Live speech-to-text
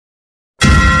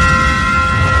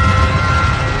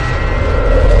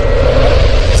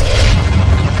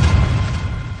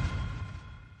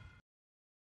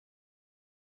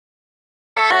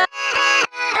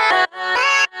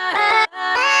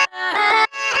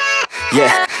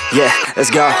Yeah,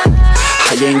 let's go.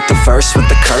 I ain't the first with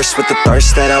the curse, with the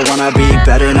thirst that I wanna be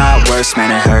better, not worse,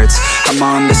 man it hurts. I'm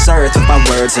on this earth with my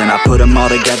words and I put them all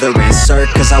together,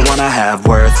 insert, cause I wanna have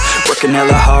worth. Working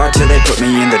hella hard till they put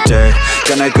me in the dirt.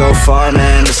 Gonna go far,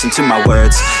 man, listen to my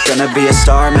words. Gonna be a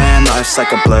star, man, life's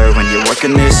like a blur. When you're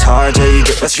working this hard, yeah, you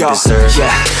get what you deserve.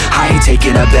 Yeah, I ain't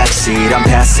taking a backseat, I'm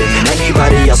passing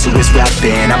anybody else who is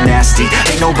rapping. I'm nasty,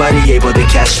 ain't nobody able to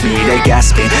catch me. They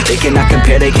gasping, they cannot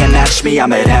compare, they can't match me.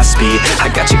 I'm at half speed, I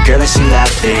got your girl and she laughing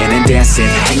and dancing,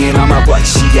 hanging on my butt,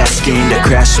 she asking to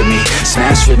crash with me,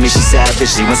 smash with me. She savage,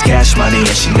 she wants cash money,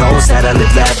 and she knows that I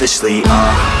live lavishly.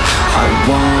 I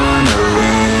wanna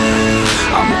live,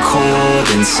 I'm cold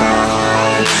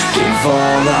inside. Give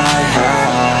all I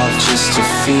have just to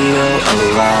feel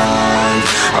alive.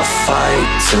 I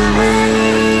fight to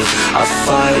live, I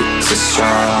fight to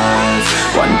strive.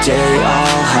 One day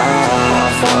I'll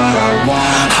have what I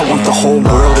want. I want the whole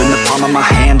world in the palm of my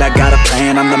hand. I got a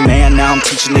plan, I'm the man, now I'm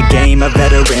teaching the game. A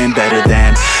veteran, better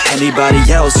than anybody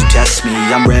else who tests me.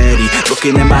 I'm ready,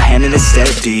 looking at my hand and it's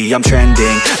steady. I'm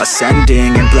trending,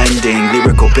 ascending and blending,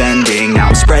 lyrical bending. Now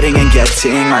I'm spreading and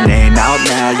getting my name out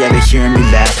now. Yeah, they hearing me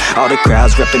laugh, all the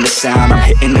crowds repping the sound. I'm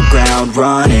hitting the ground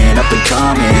running, up and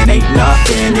coming, ain't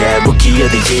nothing. Yeah, rookie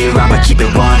of the year, I'ma keep it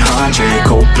 100.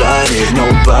 Cold-blooded, no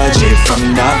budget,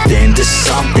 from nothing to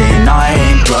something. I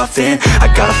ain't bluffing, I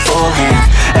got a full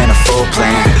hand and a full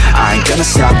plan. I ain't gonna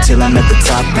stop till I'm at the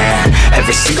top, man.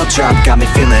 Every single drop got me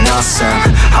feeling awesome.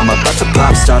 I'm about to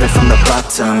pop, started from the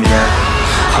bottom, yeah.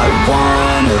 I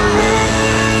wanna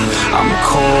live, I'm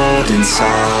cold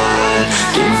inside.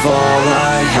 Give all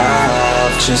I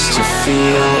have just to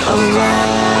feel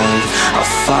alive. I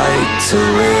fight to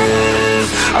live,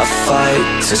 I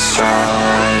fight to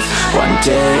strive. One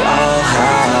day I'll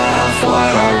have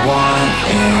what